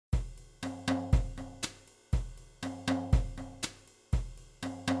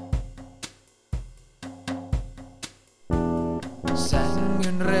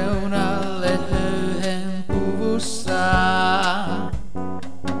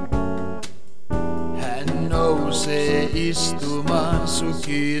nousee istumaan,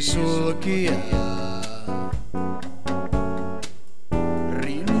 sukii sulkiaan.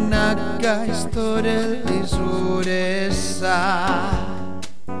 Rinnakkaistodellisuudessa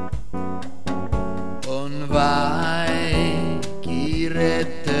on vain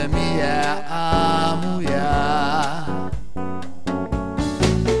kiireettömiä aamuja.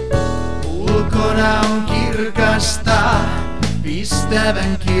 Ulkona on kirkasta,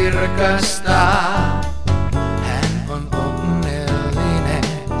 pistävän kirkasta. Hän on onnellinen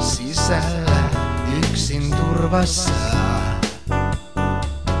sisällä, yksin turvassa.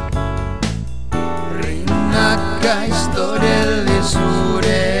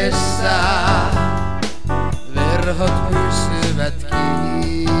 Rinnakkaistodellisuudessa verhot pysyvät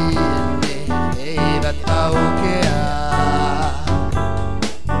kiinni, eivät aukea.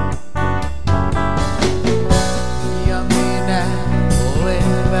 Ja minä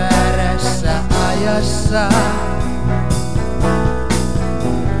olen väärässä ajassa,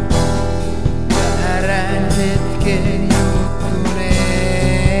 väärään hetkeen juuttuneena.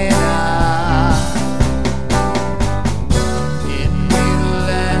 En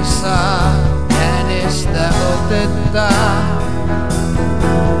millään saa hänestä otetta,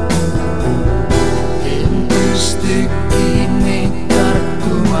 en pysty kiinni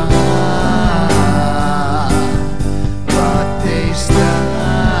tarttumaan vaatteista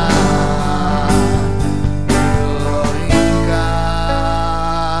milloinkaan.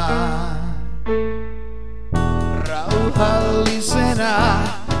 Rauhallisena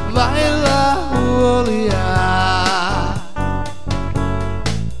vailla huolia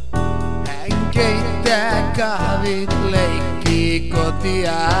hän keittää kahvit, leikkii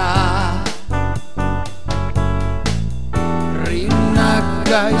kotia.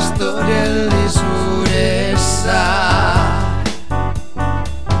 Rinnakkaistodellisuudessa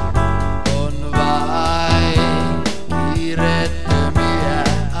on vain kiireettömiä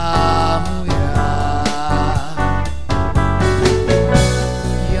aamuja.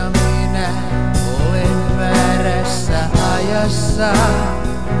 Ja minä olen väärässä ajassa,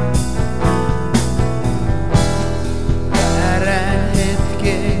 väärään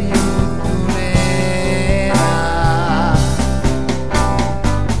hetkeen juuttuneena.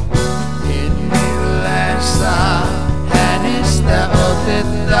 En millään saa hänestä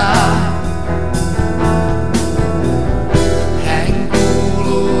otetta, hän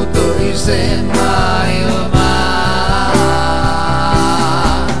kuuluu toiseen